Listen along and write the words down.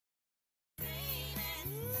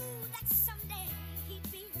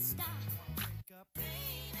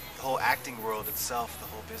whole acting world itself, the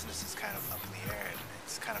whole business is kind of up in the air, and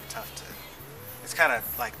it's kind of tough to,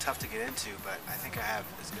 tough to get into, but I think I have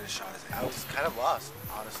as good a shot as I was kind of lost,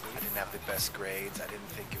 honestly. I didn't have the best grades. I didn't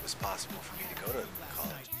think it was possible for me to go to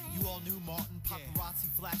college. You all knew Martin, paparazzi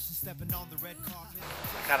flashing, stepping on the red carpet.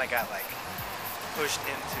 I kind of got like pushed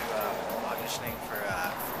into auditioning for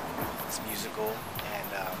this musical, and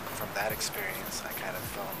from that experience, I kind of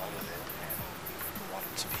fell in love with it and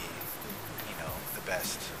wanted to be, you know, the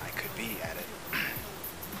best I could be at it.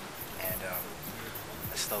 And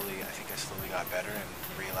I think I slowly got better and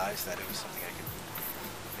realized that it was something I could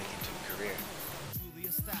make into a career.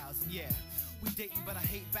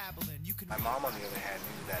 My mom, on the other hand,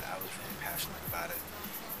 knew that I was really passionate about it,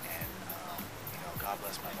 and you know, God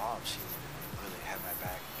bless my mom. She really had my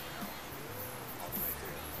back, you know, all the way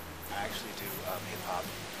through. I actually do hip hop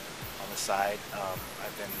on the side.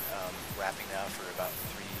 I've been rapping now for about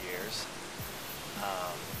 3 years.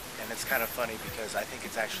 And it's kind of funny because I think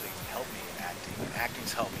it's actually helped me in acting, and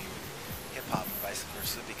acting's helped me with hip-hop and vice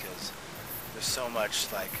versa, because there's so much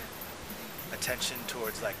like attention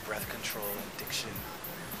towards like breath control and diction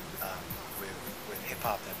with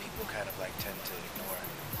hip-hop that people kind of like tend to ignore.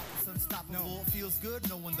 Unstoppable, feels good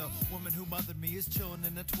knowing the woman who mothered me is chilling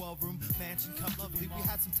in a 12-room mansion comfortably. We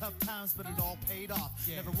had some tough times, but it all paid off.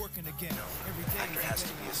 Never working again. Every day Actor has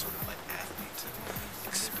to be a sort of like athlete to,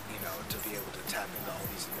 you know, to be able to tap into all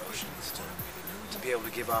these emotions, to be able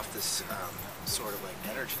to give off this sort of like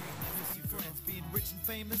energy. Being rich and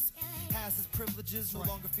famous has his privileges, no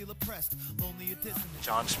longer feel oppressed, lonely or dissonant.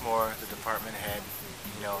 John Schmore, the department head,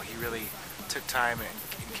 you know, he really took time and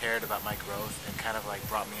cared about my growth and kind of like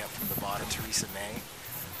brought me up from the bottom. Teresa May,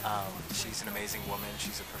 she's an amazing woman.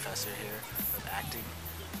 She's a professor here of acting,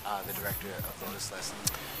 the director of Lotus Lessons.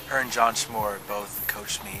 Her and John Schmore both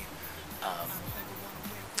coached me,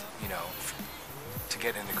 you know, to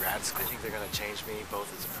get into grad school. I think they're going to change me both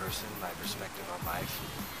as a person, my perspective on life.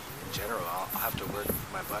 In general, I'll have to work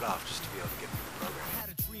my butt off just to be able to get through the program. I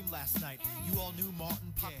had a dream last night. You all knew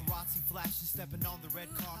Martin, paparazzi flashing, stepping on the red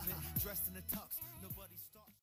carpet, dressed in a tux. Nobody's